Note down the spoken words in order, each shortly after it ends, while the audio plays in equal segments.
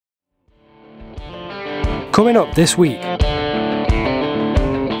Coming up this week,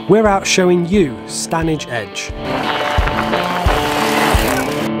 we're out showing you Stanage Edge.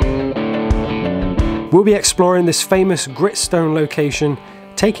 We'll be exploring this famous gritstone location,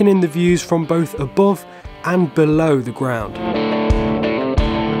 taking in the views from both above and below the ground.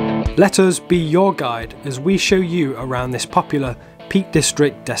 Let us be your guide as we show you around this popular Peak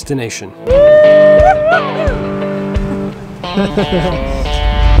District destination.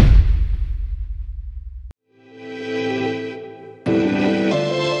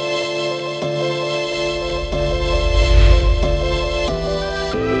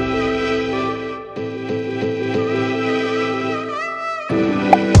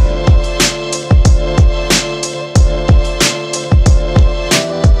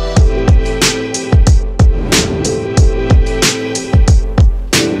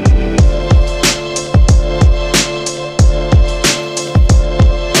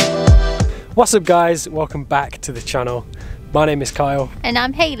 What's up guys, welcome back to the channel. My name is Kyle. And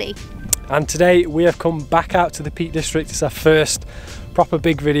I'm Hayley. And today we have come back out to the Peak District. It's our first proper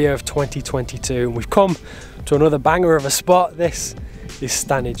big video of 2022. And we've come to another banger of a spot. This is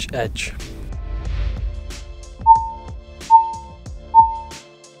Stanage Edge.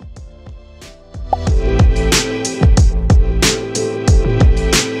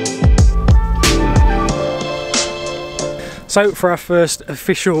 So for our first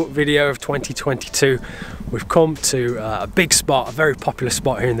official video of 2022, we've come to a big spot, a very popular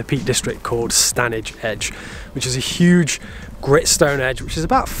spot here in the Peak District called Stanage Edge, which is a huge gritstone edge, which is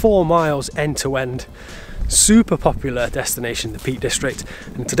about 4 miles end to end. Super popular destination in the Peak District.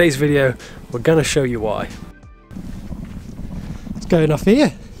 And in today's video, we're gonna show you why. What's going off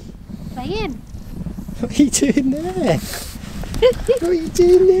here? Playing. What are you doing there? What are you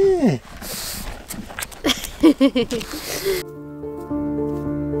doing there?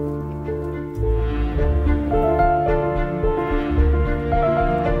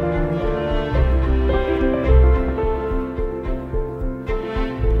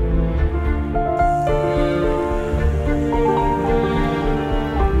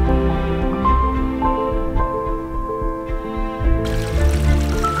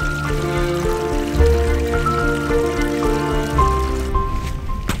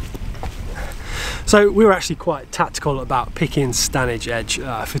 So we were actually quite tactical about picking Stanage Edge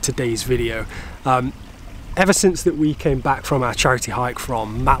for today's video. Ever since that we came back from our charity hike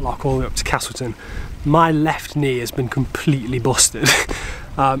from Matlock all the way up to Castleton, my left knee has been completely busted.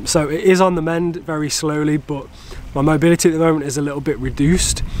 So it is on the mend very slowly, but my mobility at the moment is a little bit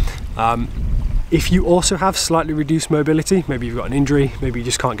reduced. If you also have slightly reduced mobility, maybe you've got an injury, maybe you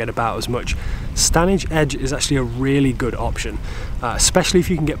just can't get about as much, Stanage Edge is actually a really good option, especially if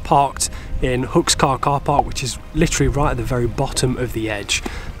you can get parked in Hook's car park, which is literally right at the very bottom of the edge.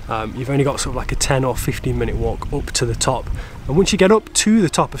 You've only got sort of like a 10 or 15 minute walk up to the top, and once you get up to the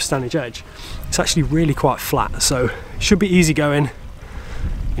top of Stanage Edge, it's actually really quite flat, so it should be easy going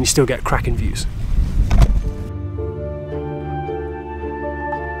and you still get cracking views.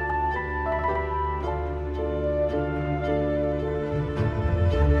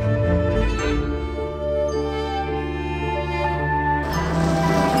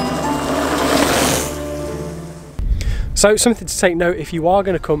 So something to take note, if you are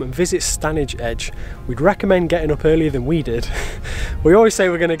going to come and visit Stanage Edge, we'd recommend getting up earlier than we did. We always say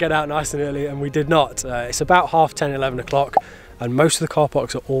we're going to get out nice and early, and we did not. It's about 10:30, 11 o'clock, and most of the car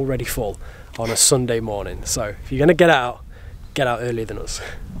parks are already full on a Sunday morning. So if you're going to get out earlier than us.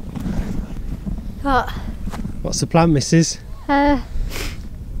 What? What's the plan, missus?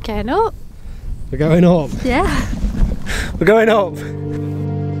 Going up. We're going up? Yeah. We're going up.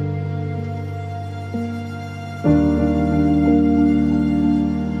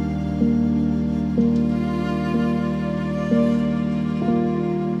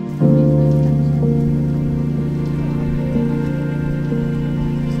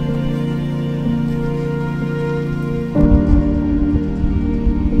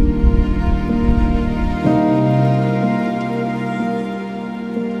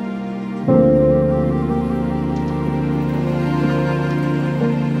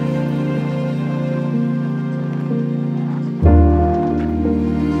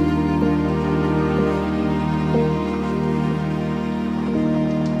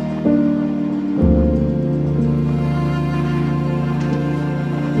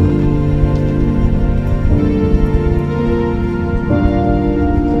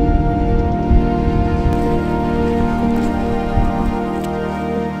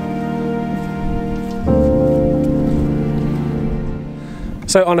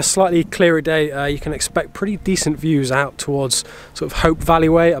 So on a slightly clearer day, you can expect pretty decent views out towards sort of Hope Valley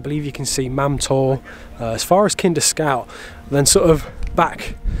way. I believe you can see Mamtor as far as Kinder Scout. Then sort of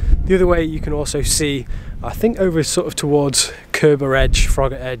back the other way, you can also see, I think, over sort of towards Kerber Edge,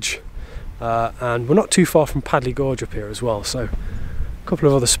 Frogger Edge, and we're not too far from Padley Gorge up here as well. So a couple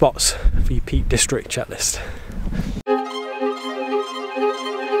of other spots for your Peak District checklist.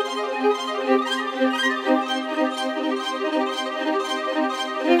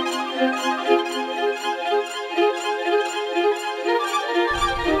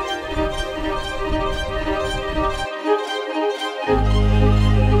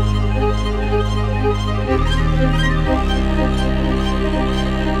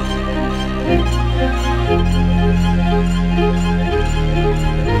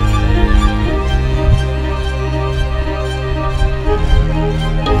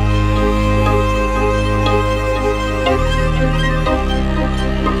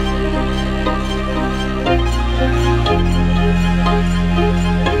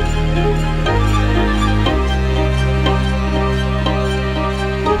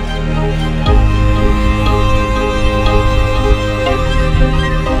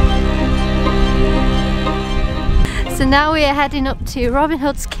 So now we are heading up to Robin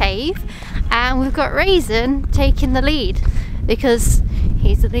Hood's cave, and we've got Raisin taking the lead because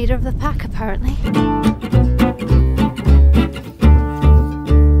he's the leader of the pack apparently.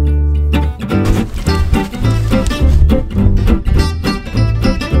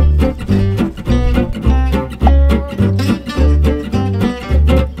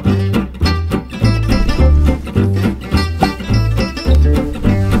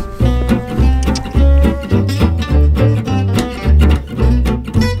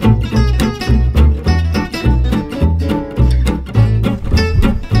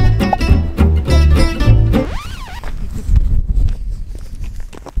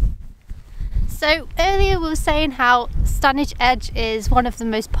 So earlier we were saying how Stanage Edge is one of the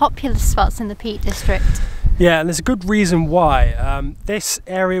most popular spots in the Peak District. Yeah, and there's a good reason why. This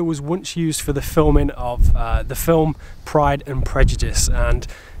area was once used for the filming of the film Pride and Prejudice, and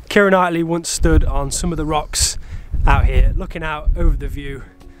Keira Knightley once stood on some of the rocks out here looking out over the view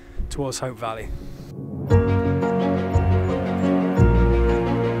towards Hope Valley.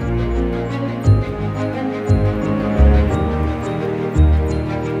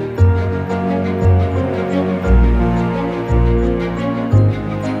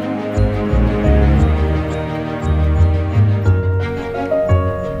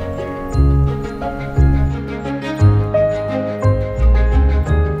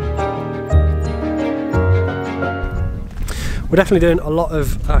 We're definitely doing a lot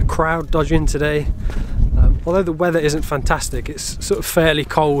of crowd dodging today. Although the weather isn't fantastic, it's sort of fairly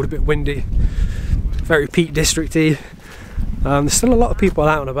cold, a bit windy, very Peak District-y. There's still a lot of people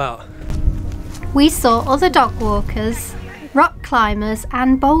out and about. We saw other dog walkers, rock climbers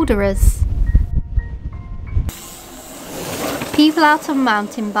and boulderers. People out on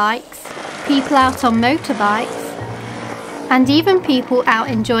mountain bikes, people out on motorbikes, and even people out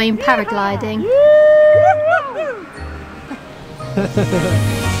enjoying paragliding.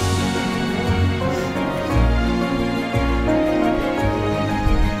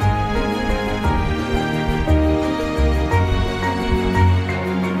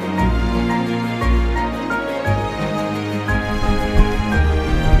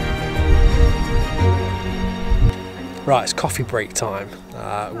 Right, it's coffee break time.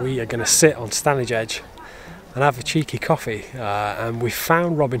 We are going to sit on Stanage Edge and have a cheeky coffee, and we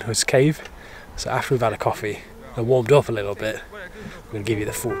found Robin Hood's cave. So after we've had a coffee and warmed up a little bit, I'm going to give you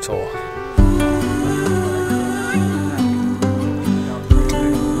the full tour.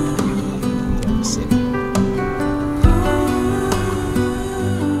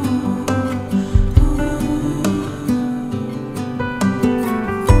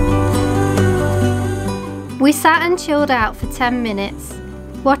 We sat and chilled out for 10 minutes,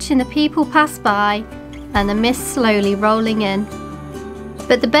 watching the people pass by and the mist slowly rolling in.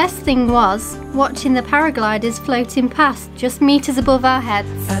 But the best thing was watching the paragliders floating past just meters above our heads.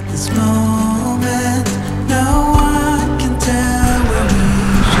 At this moment, no one can tell where we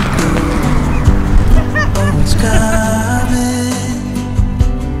should go. Oh, it's coming.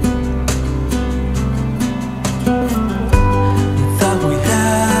 We thought we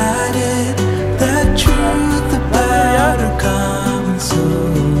had it, the truth about her coming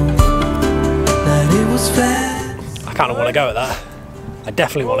soon. That it was fast. I kind of want to go at that. I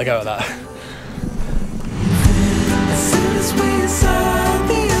definitely want to go at that. As soon as we saw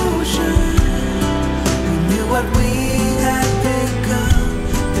the ocean, we knew what we had become,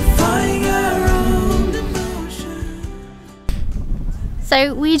 defying our own emotion. So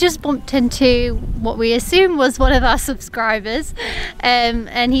So we just bumped into what we assumed was one of our subscribers,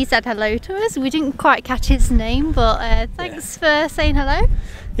 and he said hello to us. We didn't quite catch his name, but thanks for saying hello.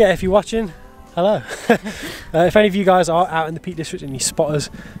 Yeah, if you're watching, hello. If any of you guys are out in the Peak District and you spot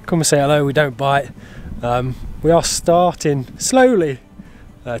us, come and say hello. We don't bite. We are starting slowly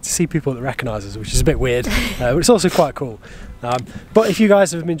to see people that recognise us, which is a bit weird, but it's also quite cool. But if you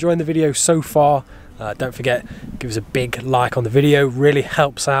guys have been enjoying the video so far, don't forget, give us a big like on the video. Really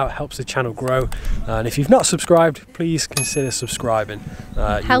helps out, helps the channel grow. And if you've not subscribed, please consider subscribing.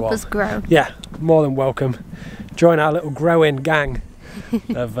 Help us grow. Yeah, more than welcome. Join our little growing gang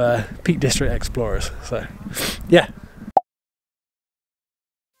of Peak District explorers. So, yeah.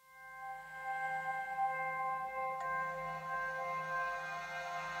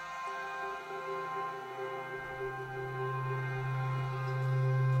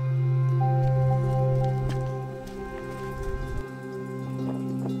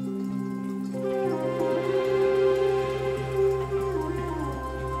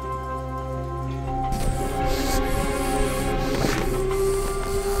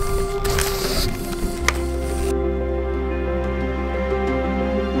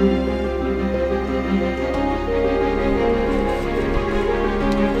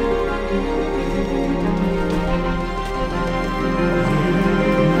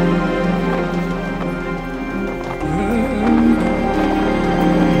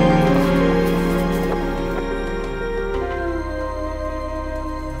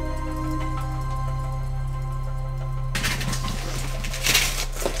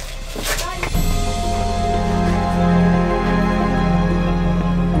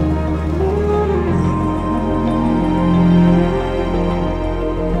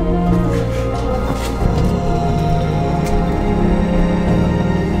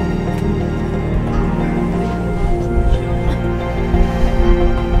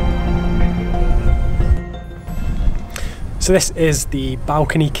 So this is the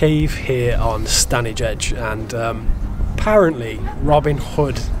balcony cave here on Stanage Edge, and apparently Robin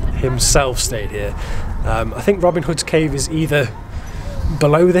Hood himself stayed here. I think Robin Hood's cave is either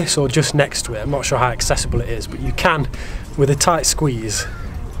below this or just next to it. I'm not sure how accessible it is, but you can, with a tight squeeze,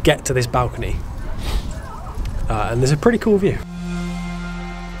 get to this balcony. And there's a pretty cool view.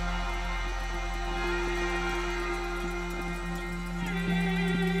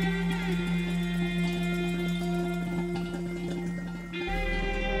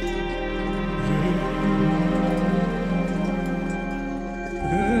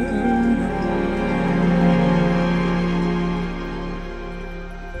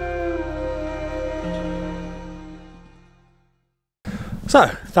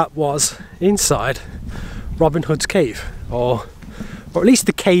 So that was inside Robin Hood's cave, or at least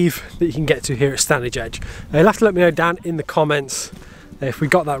the cave that you can get to here at Stanage Edge. You'll have to let me know down in the comments if we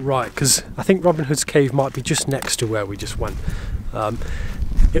got that right, because I think Robin Hood's cave might be just next to where we just went.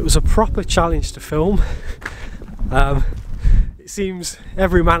 It was a proper challenge to film. It seems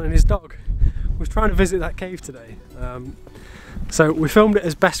every man and his dog was trying to visit that cave today. So we filmed it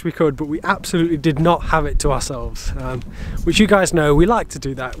as best we could, but we absolutely did not have it to ourselves, which you guys know we like to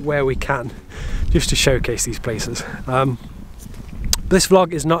do that where we can, just to showcase these places. This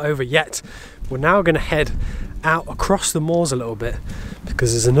vlog is not over yet. We're now going to head out across the moors a little bit,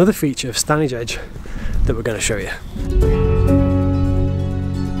 because there's another feature of Stanage Edge that we're going to show you.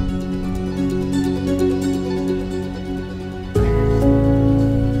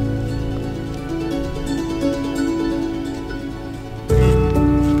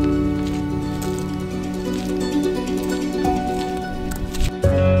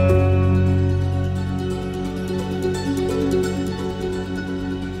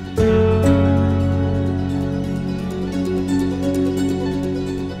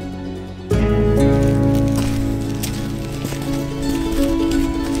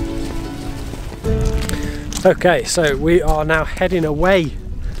 Okay, so we are now heading away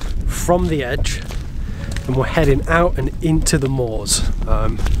from the edge, and we're heading out and into the moors,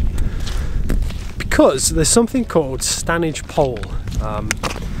 because there's something called Stanage Pole,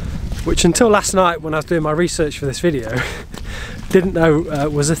 which until last night when I was doing my research for this video didn't know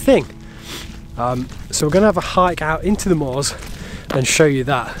was a thing. So we're going to have a hike out into the moors and show you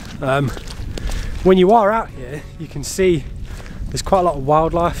that. When you are out here, you can see there's quite a lot of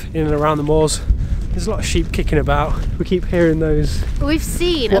wildlife in and around the moors. There's a lot of sheep kicking about. We keep hearing those. We've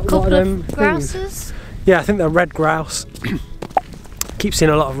seen a couple of grouses. Yeah, I think they're red grouse. Keep seeing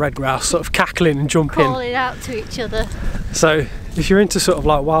a lot of red grouse sort of cackling and jumping. Calling out to each other. So if you're into sort of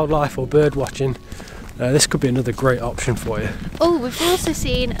like wildlife or bird watching, this could be another great option for you. Oh, we've also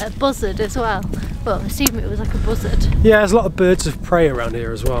seen a buzzard as well. Well, I assume it was like a buzzard. Yeah, there's a lot of birds of prey around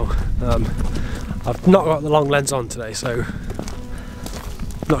here as well. I've not got the long lens on today, so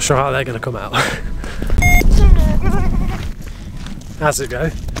not sure how they're going to come out. How's it go?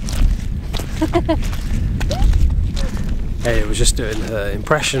 Hey, I was just doing an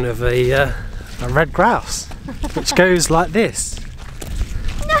impression of a red grouse, which goes like this.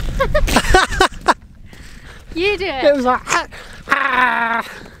 You do it. It was like ah.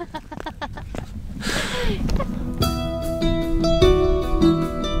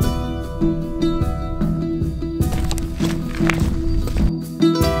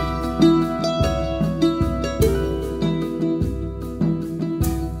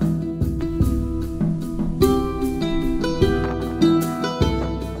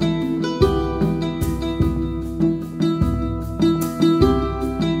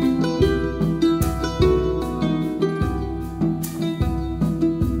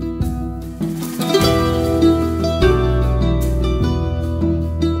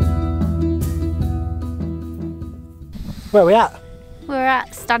 Where are we at? We're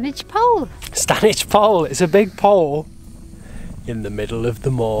at Stanage Pole. Stanage Pole. It's a big pole in the middle of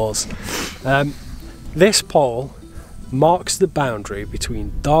the moors. This pole marks the boundary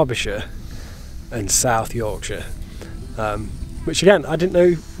between Derbyshire and South Yorkshire, which again I didn't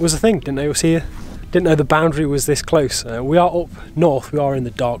know was a thing. Didn't know it was here. Didn't know the boundary was this close. We are up north. We are in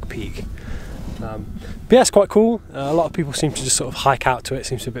the Dark Peak. But yeah, it's quite cool. A lot of people seem to just sort of hike out to it. It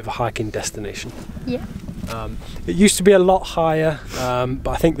seems to be a bit of a hiking destination. Yeah. It used to be a lot higher, but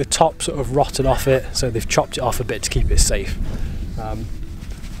I think the top sort of rotted off it, so they've chopped it off a bit to keep it safe.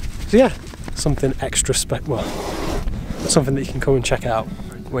 So yeah, something extra well, something that you can come and check out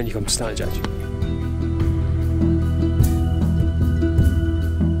when you come to Stanage Edge.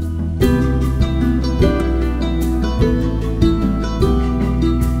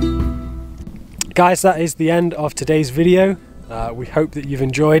 Guys, that is the end of today's video. We hope that you've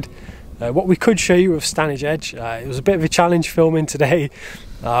enjoyed what we could show you of Stanage Edge. It was a bit of a challenge filming today.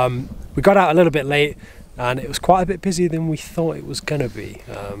 We got out a little bit late and it was quite a bit busier than we thought it was going to be.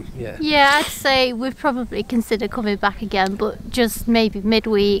 Yeah, I'd say we'd probably consider coming back again, but just maybe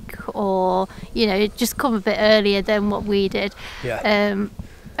midweek, or you know, just come a bit earlier than what we did. Yeah.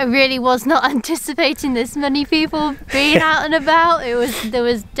 I really was not anticipating this many people being out and about. There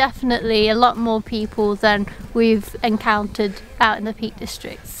was definitely a lot more people than we've encountered out in the Peak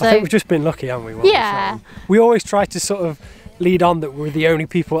District. So I think we've just been lucky, haven't we? Yeah. We always try to sort of lead on that we're the only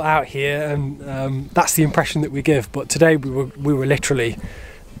people out here, and that's the impression that we give. But today we were literally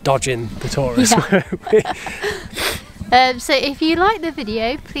dodging the tourists. Yeah. So if you like the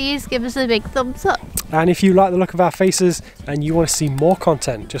video, please give us a big thumbs up. And if you like the look of our faces and you want to see more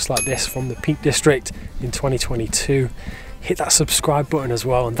content just like this from the Peak District in 2022, hit that subscribe button as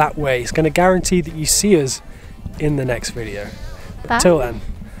well, and that way it's going to guarantee that you see us in the next video. But until then,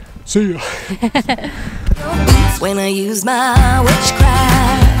 see ya. When I use my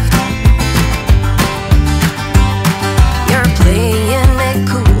witchcraft, you're playing it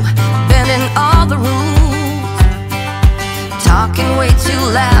cool, bending all the rules, talking way too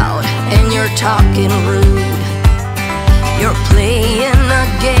loud, and you're talking rude.